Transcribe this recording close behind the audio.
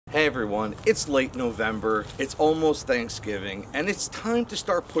Hey everyone, it's late November, it's almost Thanksgiving, and it's time to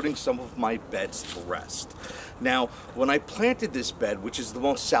start putting some of my beds to rest. Now, when I planted this bed, which is the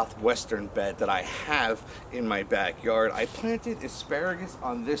most southwestern bed that I have in my backyard, I planted asparagus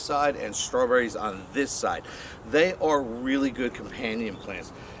on this side and strawberries on this side. They are really good companion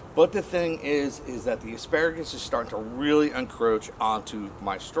plants. But the thing is that the asparagus is starting to really encroach onto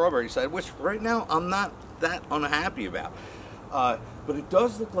my strawberry side, which right now I'm not that unhappy about. But it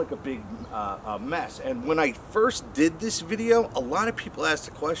does look like a big mess. And when I first did this video, a lot of people asked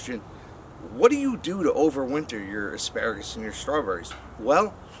the question, what do you do to overwinter your asparagus and your strawberries?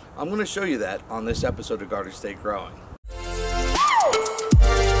 Well, I'm going to show you that on this episode of Garden State Growing.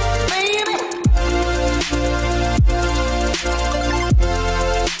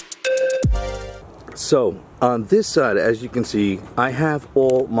 So on this side, as you can see, I have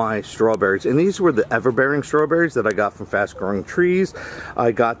all my strawberries, and these were the ever-bearing strawberries that I got from Fast Growing Trees.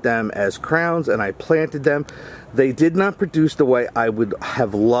 I got them as crowns and I planted them. They did not produce the way I would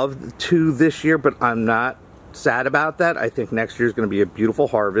have loved to this year, but I'm not sad about that. I think next year is going to be a beautiful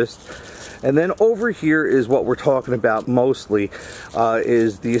harvest. And then over here is what we're talking about mostly,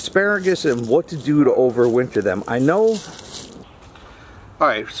 is the asparagus and what to do to overwinter them. I know.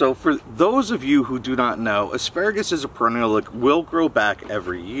 Alright, so for those of you who do not know, asparagus is a perennial that will grow back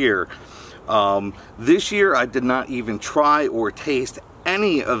every year. This year I did not even try or taste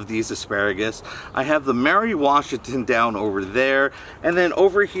any of these asparagus. I have the Mary Washington down over there, and then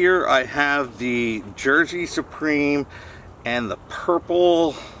over here I have the Jersey Supreme and the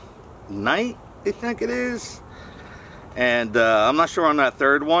Purple Night, I think it is. And I'm not sure on that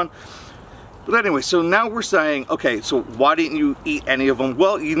third one. But anyway, so now we're saying, okay, so why didn't you eat any of them?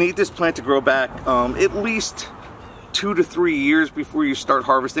 Well, you need this plant to grow back at least 2 to 3 years before you start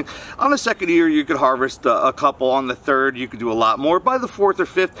harvesting. On the second year, you could harvest a couple. On the third, you could do a lot more. By the fourth or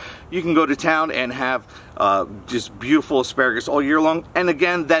fifth, you can go to town and have just beautiful asparagus all year long. And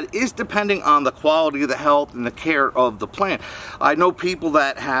again, that is depending on the quality, the health, and the care of the plant. I know people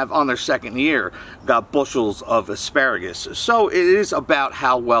that have, on their second year, got bushels of asparagus. So it is about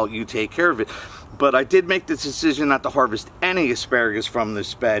how well you take care of it. But I did make the decision not to harvest any asparagus from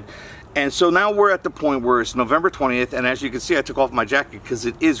this bed. And so now we're at the point where it's November 20th, and as you can see, I took off my jacket because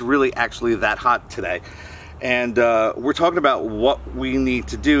it is really actually that hot today. And we're talking about what we need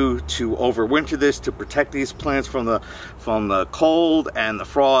to do to overwinter this, to protect these plants from the cold and the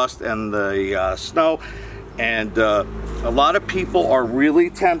frost and the snow. And a lot of people are really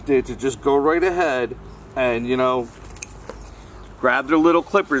tempted to just go right ahead and, you know, grab their little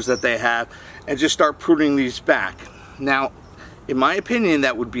clippers that they have and just start pruning these back. Now, in my opinion,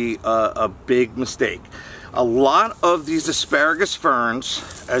 that would be a big mistake. A lot of these asparagus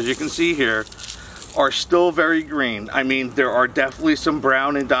ferns, as you can see here, are still very green. I mean, there are definitely some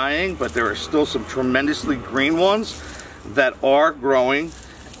brown and dying, but there are still some tremendously green ones that are growing.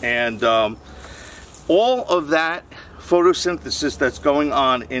 And all of that photosynthesis that's going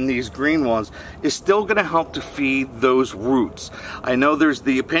on in these green ones is still going to help to feed those roots. I know there's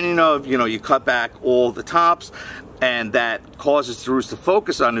the opinion of, you know, you cut back all the tops and that causes the roots to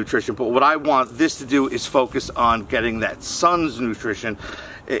focus on nutrition, but what I want this to do is focus on getting that sun's nutrition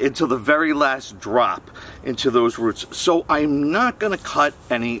until the very last drop into those roots. So I'm not going to cut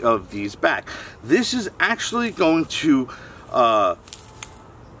any of these back. This is actually going to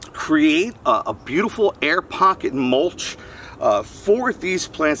create a beautiful air pocket mulch for these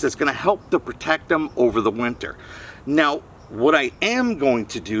plants that's going to help to protect them over the winter. Now, what I am going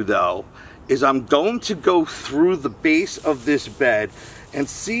to do though is I'm going to go through the base of this bed and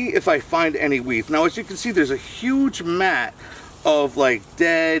see if I find any weeds. Now, as you can see, there's a huge mat of like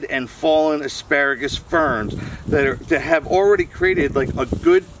dead and fallen asparagus ferns that have already created like a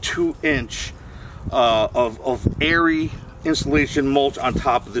good 2-inch of airy insulation mulch on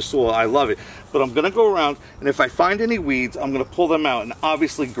top of the soil. I love it. But I'm gonna go around, and if I find any weeds, I'm gonna pull them out. And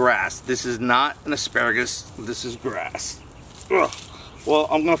obviously grass. This is not an asparagus, this is grass. Ugh. Well,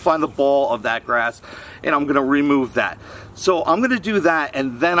 I'm gonna find the ball of that grass and I'm gonna remove that. So I'm gonna do that,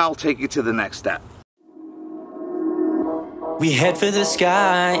 and then I'll take you to the next step. We head for the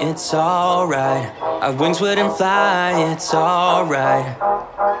sky, it's alright. Our wings wouldn't fly, it's alright.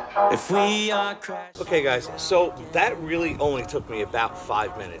 If we are crashed. Okay guys, so that really only took me about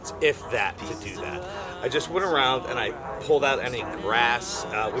 5 minutes, if that, to do that. I just went around and I pulled out any grass,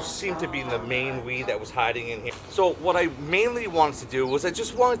 which seemed to be the main weed that was hiding in here. So what I mainly wanted to do was I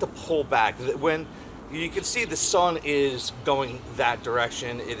just wanted to pull back. When you can see the sun is going that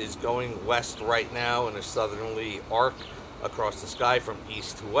direction, it is going west right now in a southerly arc across the sky from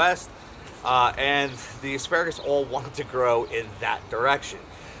east to west, and the asparagus all wanted to grow in that direction.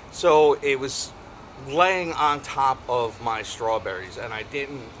 So it was laying on top of my strawberries, and I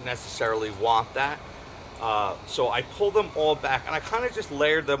didn't necessarily want that. So I pulled them all back, and I kind of just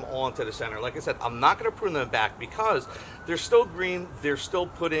layered them all into the center. Like I said, I'm not going to prune them back because they're still green. They're still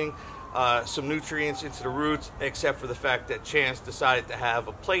putting some nutrients into the roots, except for the fact that Chance decided to have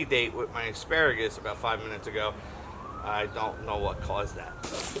a play date with my asparagus about 5 minutes ago. I don't know what caused that.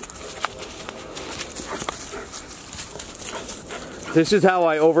 This is how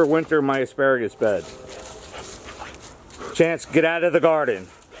I overwinter my asparagus bed. Chance, get out of the garden.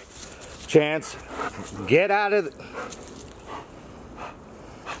 Chance, get out of the...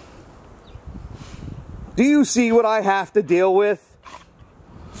 Do you see what I have to deal with?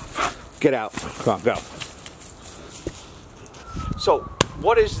 Get out. Come on, go. So,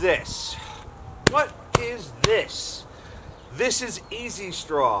 what is this? What is this? This is Easy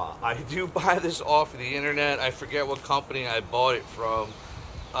Straw. I do buy this off of the internet. I forget what company I bought it from.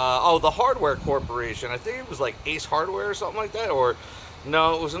 Oh, the Hardware Corporation. I think it was like Ace Hardware or something like that. Or,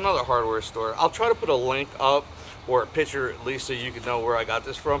 no, it was another hardware store. I'll try to put a link up or a picture at least so you can know where I got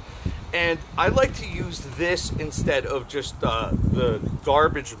this from. And I like to use this instead of just the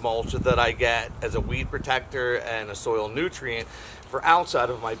garbage mulch that I get as a weed protector and a soil nutrient for outside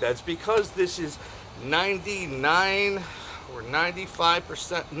of my beds, because this is 99 or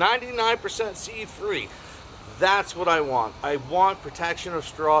 95%, 99% seed free. That's what I want. I want protection of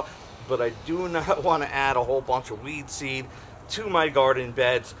straw, but I do not want to add a whole bunch of weed seed to my garden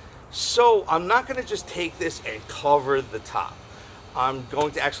beds. So I'm not going to just take this and cover the top. I'm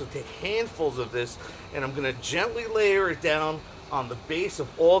going to actually take handfuls of this, and I'm going to gently layer it down on the base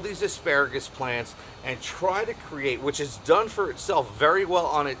of all these asparagus plants and try to create, which is done for itself very well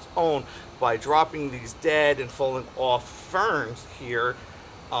on its own by dropping these dead and falling off ferns here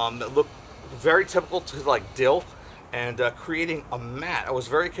that look very typical to like dill, and creating a mat. I was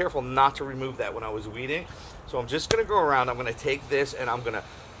very careful not to remove that when I was weeding. So I'm just going to go around. I'm going to take this and I'm going to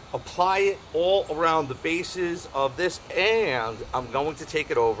apply it all around the bases of this, and I'm going to take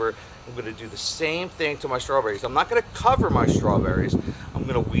it over. I'm going to do the same thing to my strawberries. I'm not going to cover my strawberries. I'm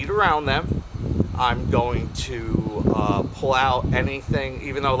going to weed around them. I'm going to pull out anything,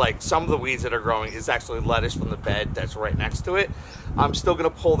 even though like some of the weeds that are growing is actually lettuce from the bed that's right next to it. I'm still going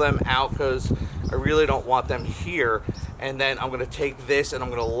to pull them out because I really don't want them here. And then I'm going to take this and I'm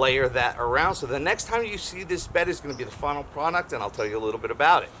going to layer that around. So the next time you see this bed is going to be the final product, and I'll tell you a little bit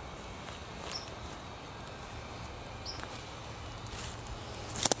about it.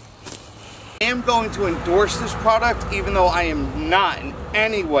 I am going to endorse this product, even though I am not in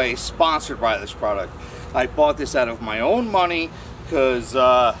any way sponsored by this product. I bought this out of my own money because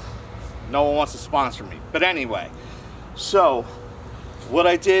no one wants to sponsor me. But anyway, so what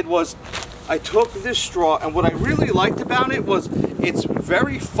I did was I took this straw, and what I really liked about it was it's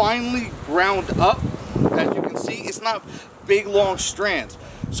very finely ground up. As you can see, it's not big long strands.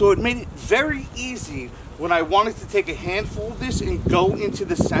 So it made it very easy when I wanted to take a handful of this and go into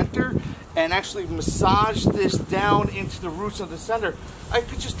the center and actually massage this down into the roots of the center. I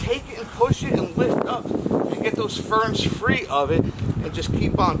could just take it and push it and lift up and get those ferns free of it, and just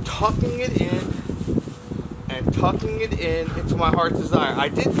keep on tucking it in and tucking it in into my heart's desire. I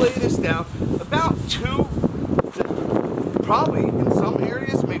did lay this down about 2 to probably in some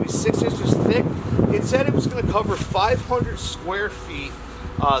areas maybe 6 inches thick. It said it was going to cover 500 square feet.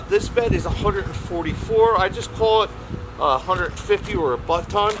 This bed is 144. I just call it 150 or a butt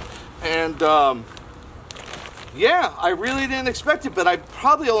ton. And yeah, I really didn't expect it, but I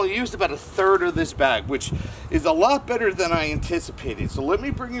probably only used about 1/3 of this bag, which is a lot better than I anticipated. So let me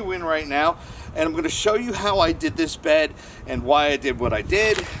bring you in right now, and I'm going to show you how I did this bed and why I did what I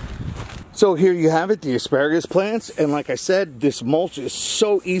did. So here you have it, the asparagus plants. And like I said, this mulch is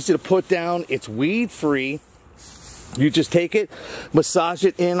so easy to put down. It's weed free. You just take it, massage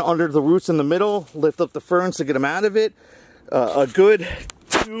it in under the roots in the middle, lift up the ferns to get them out of it. A good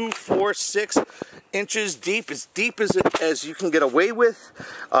 2, 4, 6 inches deep as you can get away with.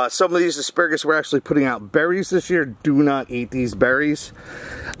 Some of these asparagus were actually putting out berries this year. Do not eat these berries.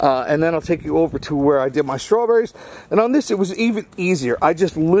 And then I'll take you over to where I did my strawberries. And on this, it was even easier. I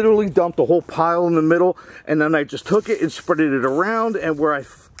just literally dumped a whole pile in the middle, and then I just took it and spread it around, and where I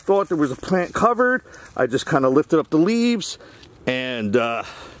thought there was a plant covered, I just kind of lifted up the leaves, and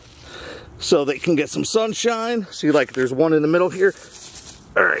so they can get some sunshine. See, like there's one in the middle here.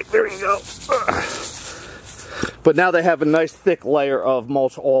 All right, there you go. But now they have a nice thick layer of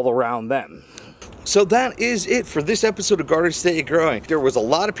mulch all around them. So that is it for this episode of Garden State Growing. There was a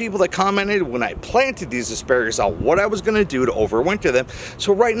lot of people that commented when I planted these asparagus on what I was going to do to overwinter them.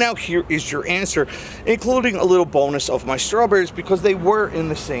 So right now, here is your answer, including a little bonus of my strawberries because they were in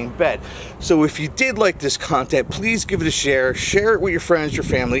the same bed. So if you did like this content, please give it a share. Share it with your friends, your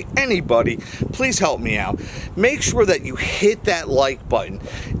family, anybody. Please help me out. Make sure that you hit that like button.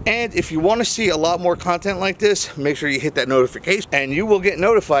 And if you want to see a lot more content like this, make sure you hit that notification and you will get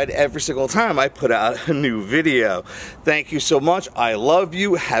notified every single time I put out a new video. Thank you so much. I love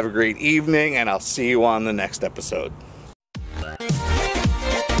you. Have a great evening, and I'll see you on the next episode.